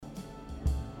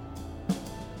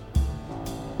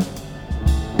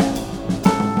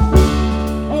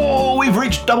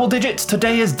reached double digits.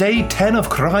 Today is day 10 of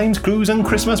Crimes, Clues and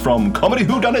Christmas from Comedy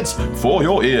Whodunits for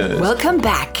your ears. Welcome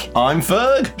back. I'm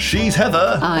Ferg, she's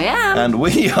Heather. I am. And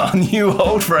we are new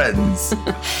old friends.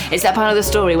 It's that part of the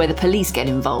story where the police get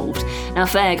involved. Now,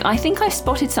 Ferg, I think I've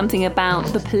spotted something about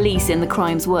the police in the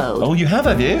crimes world. Oh, you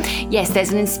have you? Yes,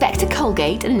 there's an Inspector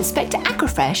Colgate, an Inspector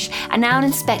Aquafresh, and now an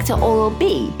Inspector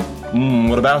Oral-B.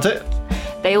 What about it?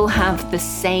 They all have the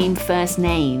same first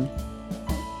name.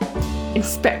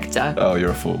 Inspector. Oh, you're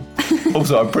a fool.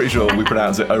 Also, I'm pretty sure we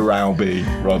pronounce it Oral-B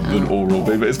rather than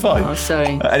Oral-B, but it's fine. Oh,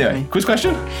 sorry. Anyway, quiz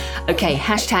question? Okay,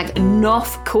 hashtag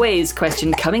NOF quiz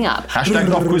question coming up. Hashtag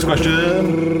NOF quiz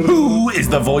question. Who is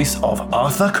the voice of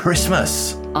Arthur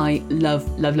Christmas? I love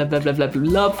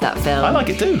that film. I like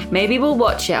it too. Maybe we'll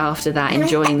watch it after that,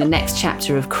 enjoying the next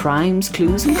chapter of Crimes,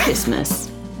 Clues and Christmas.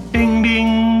 Ding,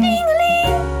 ding. Ding-a-ling.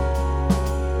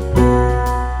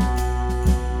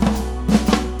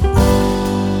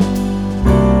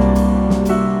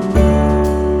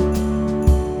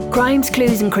 Crimes,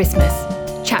 Clues and Christmas,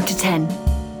 Chapter 10.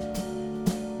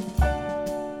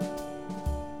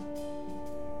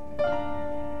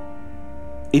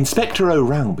 Inspector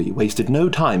Oral-B wasted no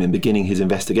time in beginning his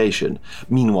investigation.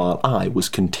 Meanwhile, I was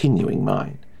continuing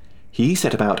mine. He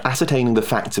set about ascertaining the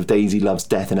facts of Daisy Love's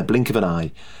death in a blink of an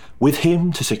eye. With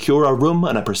him, to secure a room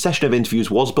and a procession of interviews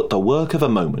was but the work of a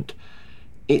moment.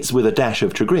 It's with a dash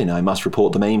of chagrin I must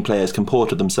report the main players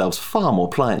comported themselves far more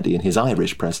pliantly in his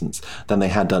Irish presence than they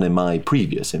had done in my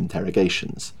previous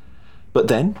interrogations. But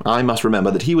then I must remember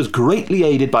that he was greatly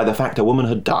aided by the fact a woman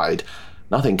had died.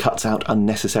 Nothing cuts out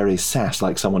unnecessary sass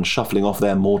like someone shuffling off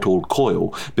their mortal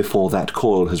coil before that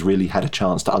coil has really had a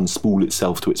chance to unspool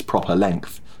itself to its proper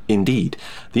length. Indeed,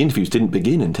 the interviews didn't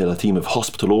begin until a team of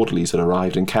hospital orderlies had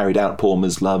arrived and carried out poor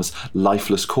Miss Love's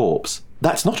lifeless corpse.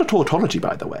 That's not a tautology,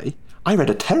 by the way. I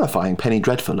read a terrifying penny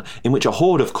dreadful in which a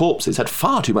horde of corpses had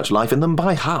far too much life in them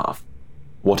by half.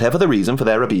 Whatever the reason for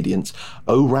their obedience,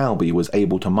 Oral-B was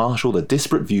able to marshal the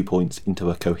disparate viewpoints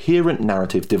into a coherent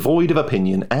narrative devoid of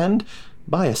opinion and,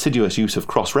 by assiduous use of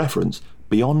cross-reference,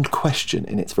 beyond question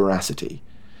in its veracity.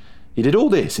 He did all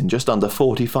this in just under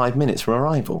 45 minutes from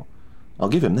arrival. I'll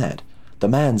give him that. The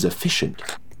man's efficient.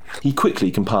 He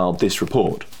quickly compiled this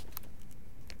report.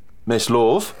 Miss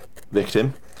Love,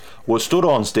 victim, was stood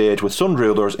on stage with sundry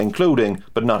others, including,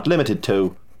 but not limited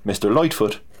to, Mr.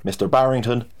 Lightfoot, Mr.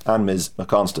 Barrington, and Ms.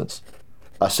 McConstance.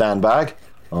 A sandbag,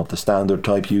 of the standard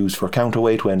type used for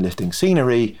counterweight when lifting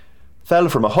scenery, fell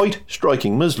from a height,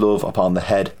 striking Ms. Love upon the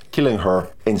head, killing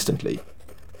her instantly.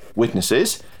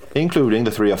 Witnesses, including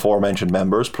the three aforementioned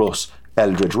members, plus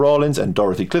Eldridge Rawlins and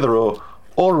Dorothy Clitheroe,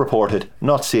 all reported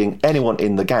not seeing anyone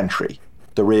in the gantry,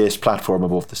 the raised platform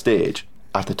above the stage,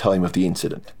 at the time of the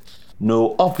incident.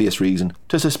 No obvious reason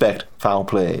to suspect foul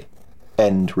play.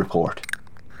 End report.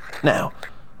 Now,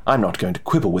 I'm not going to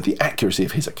quibble with the accuracy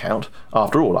of his account.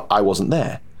 After all, I wasn't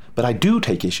there. But I do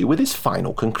take issue with his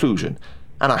final conclusion,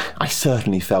 and I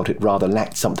certainly felt it rather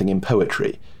lacked something in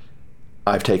poetry.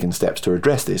 I've taken steps to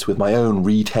address this with my own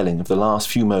retelling of the last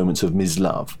few moments of Ms.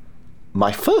 Love.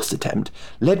 My first attempt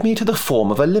led me to the form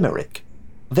of a limerick.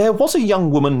 There was a young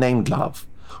woman named Love,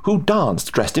 who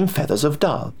danced dressed in feathers of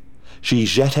dove. She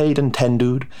jetted and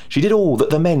tendued, she did all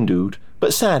that the men doed,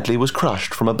 but sadly was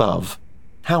crushed from above.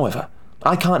 However,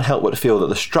 I can't help but feel that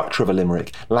the structure of a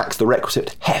limerick lacks the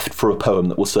requisite heft for a poem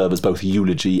that will serve as both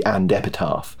eulogy and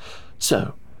epitaph.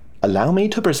 So, allow me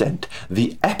to present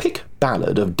the epic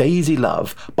ballad of Daisy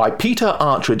Love by Peter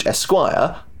Artridge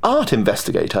Esquire, art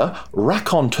investigator,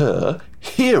 raconteur,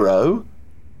 hero,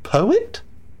 poet?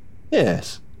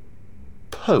 Yes,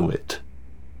 poet.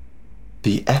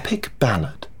 The epic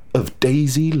ballad of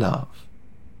Daisy Love.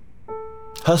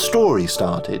 Her story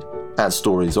started, as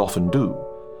stories often do,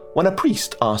 when a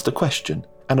priest asked a question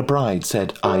and a bride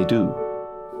said, "I do."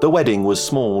 The wedding was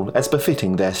small, as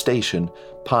befitting their station,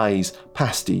 pies,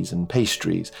 pasties and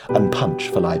pastries, and punch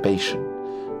for libation.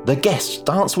 The guests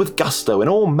danced with gusto in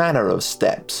all manner of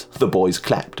steps. The boys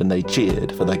clapped and they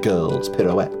cheered for the girls'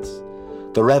 pirouettes.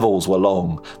 The revels were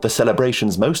long, the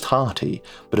celebrations most hearty,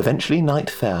 but eventually night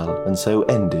fell, and so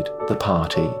ended the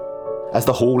party. As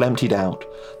the hall emptied out,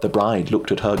 the bride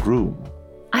looked at her groom.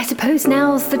 I suppose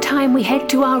now's the time we head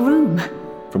to our room.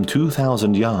 From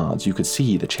 2,000 yards you could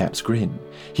see the chap's grin.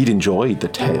 He'd enjoyed the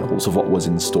tales of what was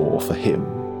in store for him.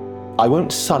 I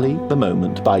won't sully the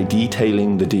moment by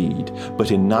detailing the deed,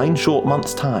 but in 9 short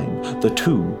months' time, the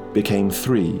 2 became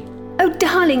 3. Oh,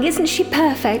 darling, isn't she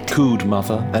perfect? Cooed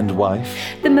mother and wife.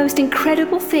 The most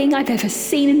incredible thing I've ever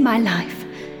seen in my life.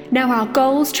 Now our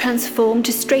goals transform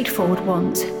to straightforward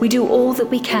ones. We do all that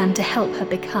we can to help her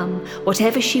become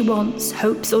whatever she wants,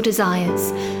 hopes or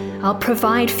desires. I'll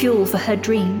provide fuel for her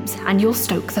dreams, and you'll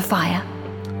stoke the fire.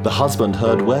 The husband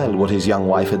heard well what his young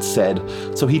wife had said,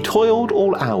 so he toiled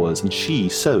all hours, and she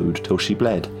sewed till she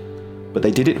bled. But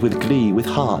they did it with glee, with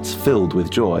hearts filled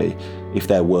with joy, if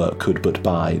their work could but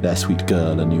buy their sweet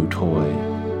girl a new toy.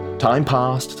 Time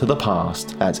passed to the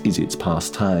past, as is its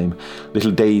pastime.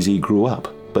 Little Daisy grew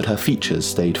up, but her features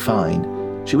stayed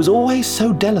fine. She was always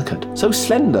so delicate, so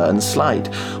slender and slight,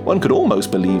 one could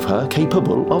almost believe her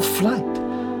capable of flight.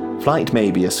 Flight may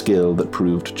be a skill that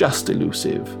proved just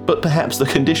elusive, but perhaps the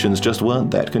conditions just weren't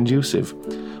that conducive.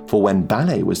 For when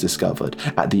ballet was discovered,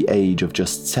 at the age of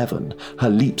just 7, her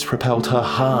leaps propelled her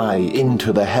high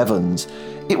into the heavens.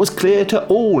 It was clear to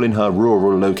all in her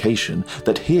rural location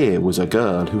that here was a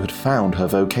girl who had found her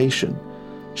vocation.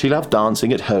 She loved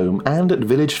dancing at home and at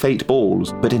village fete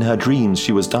balls, but in her dreams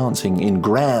she was dancing in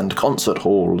grand concert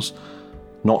halls.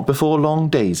 Not before long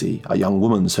Daisy, a young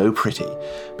woman so pretty,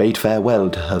 bade farewell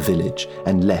to her village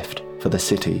and left for the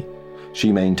city.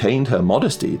 She maintained her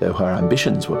modesty, though her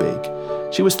ambitions were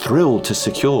big. She was thrilled to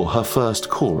secure her first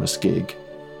chorus gig.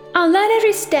 I'll learn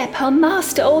every step, I'll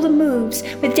master all the moves.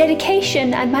 With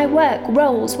dedication and my work,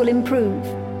 roles will improve.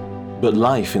 But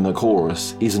life in the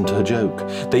chorus isn't a joke.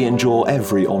 They endure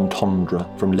every entendre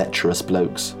from lecherous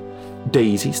blokes.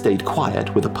 Daisy stayed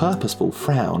quiet with a purposeful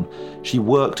frown. She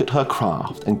worked at her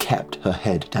craft and kept her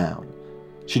head down.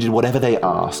 She did whatever they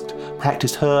asked,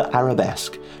 practiced her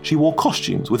arabesque. She wore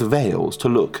costumes with veils to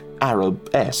look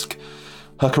Arab-esque.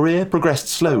 Her career progressed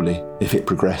slowly, if it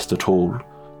progressed at all.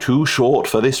 Too short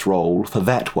for this role, for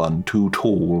that one too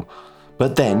tall.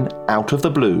 But then, out of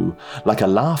the blue, like a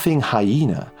laughing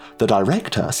hyena, the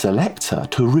director selects her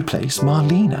to replace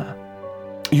Marlena.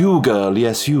 You, girl,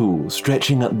 yes you,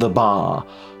 stretching at the bar.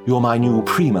 You're my new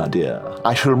prima, dear.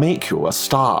 I shall make you a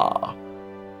star.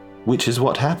 Which is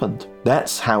what happened.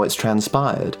 That's how it's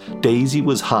transpired. Daisy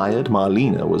was hired,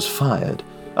 Marlena was fired.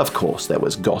 Of course there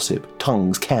was gossip,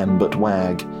 tongues can but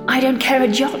wag. I don't care a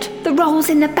jot, the role's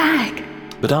in the bag.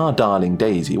 But our darling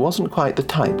Daisy wasn't quite the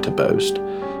type to boast.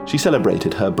 She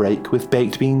celebrated her break with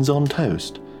baked beans on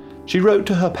toast. She wrote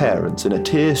to her parents in a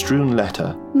tear-strewn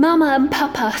letter. Mama and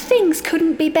Papa, things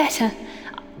couldn't be better.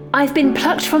 I've been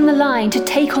plucked from the line to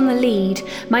take on the lead.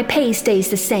 My pay stays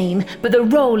the same, but the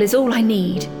role is all I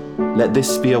need. Let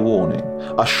this be a warning,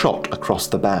 a shot across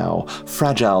the bow.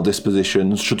 Fragile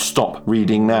dispositions should stop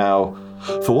reading now.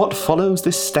 For what follows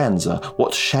this stanza,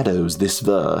 what shadows this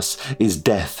verse, is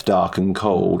death dark and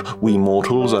cold, we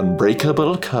mortals'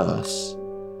 unbreakable curse.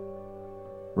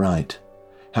 Right.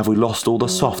 Have we lost all the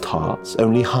soft hearts,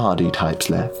 only hardy types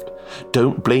left?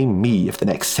 Don't blame me if the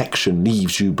next section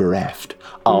leaves you bereft.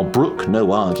 I'll brook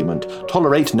no argument,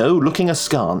 tolerate no looking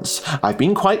askance. I've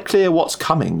been quite clear what's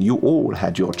coming, you all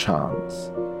had your chance.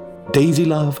 Daisy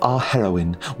Love, our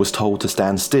heroine, was told to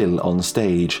stand still on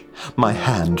stage. My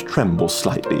hand trembles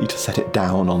slightly to set it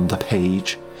down on the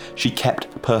page. She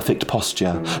kept perfect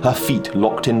posture, her feet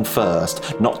locked in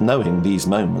first, not knowing these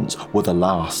moments were the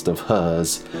last of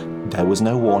hers. There was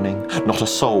no warning, not a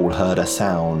soul heard a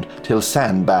sound, till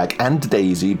Sandbag and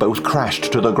Daisy both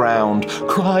crashed to the ground.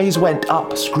 Cries went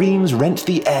up, screams rent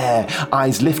the air,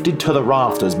 eyes lifted to the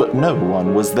rafters, but no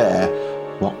one was there.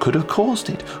 What could have caused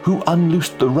it? Who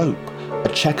unloosed the rope? A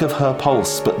check of her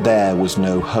pulse, but there was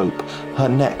no hope. Her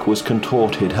neck was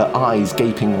contorted, her eyes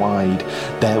gaping wide.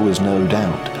 There was no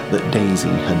doubt that Daisy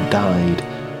had died.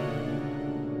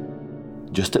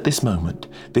 Just at this moment,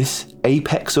 this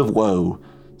apex of woe,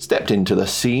 stepped into the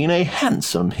scene a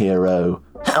handsome hero.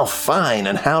 How fine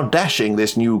and how dashing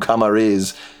this newcomer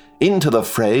is! Into the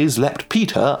frays leapt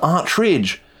Peter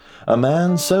Artridge. A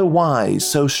man so wise,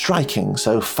 so striking,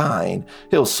 so fine,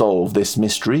 he'll solve this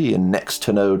mystery in next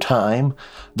to no time.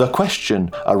 The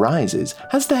question arises,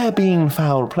 has there been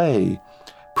foul play?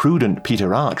 Prudent Peter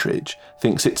Artridge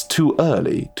thinks it's too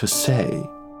early to say.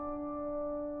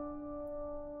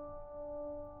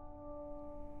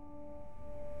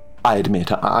 I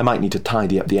admit, I might need to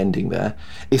tidy up the ending there,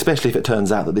 especially if it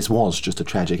turns out that this was just a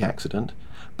tragic accident.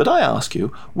 But I ask you,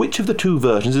 which of the two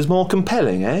versions is more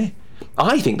compelling, eh?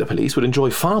 I think the police would enjoy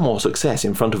far more success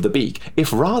in front of the Beak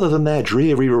if, rather than their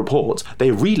dreary reports, they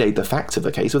relayed the facts of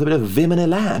the case with a bit of vim and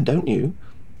elan, don't you?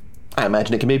 I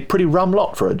imagine it can be a pretty rum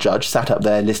lot for a judge sat up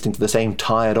there listening to the same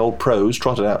tired old prose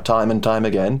trotted out time and time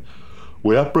again.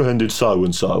 We apprehended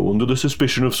so-and-so under the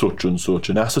suspicion of such and such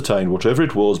and ascertained whatever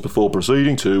it was before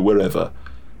proceeding to wherever.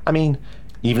 I mean,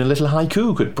 even a little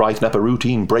haiku could brighten up a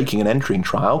routine breaking and entering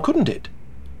trial, couldn't it?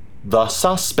 The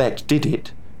suspect did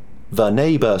it. The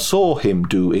neighbour saw him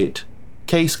do it.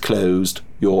 Case closed,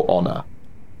 Your Honour.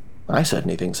 I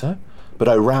certainly think so. But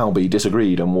O'Rowby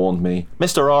disagreed and warned me,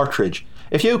 "Mr. Artridge,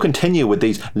 if you continue with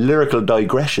these lyrical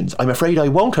digressions, I'm afraid I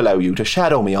won't allow you to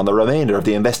shadow me on the remainder of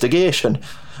the investigation,"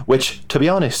 which, to be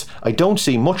honest, I don't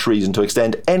see much reason to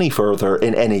extend any further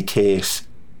in any case.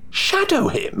 Shadow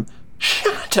him?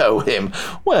 Shadow him?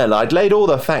 Well, I'd laid all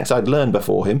the facts I'd learned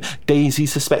before him: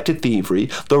 Daisy's suspected thievery,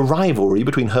 the rivalry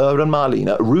between her and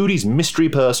Marlena, Rudy's mystery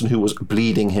person who was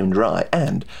bleeding him dry,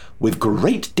 and, with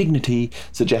great dignity,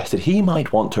 suggested he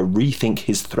might want to rethink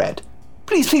his thread.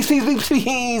 "Please, please, please, please,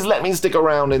 please, let me stick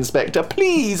around, Inspector.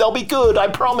 Please, I'll be good, I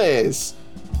promise."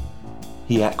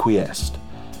 He acquiesced,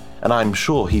 and I'm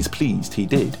sure he's pleased he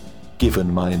did,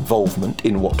 given my involvement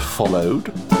in what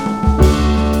followed.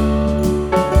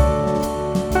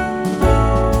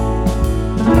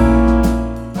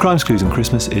 Crimes, Clues and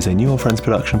Christmas is a New Old Friends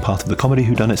production, part of the Comedy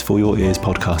Whodunits For Your Ears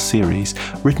podcast series.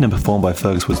 Written and performed by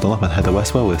Fergus Woodstock and Heather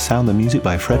Westwell, with sound and music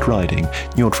by Fred Riding.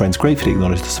 New Old Friends gratefully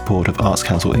acknowledge the support of Arts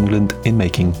Council England in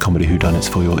making Comedy Whodunits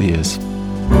For Your Ears.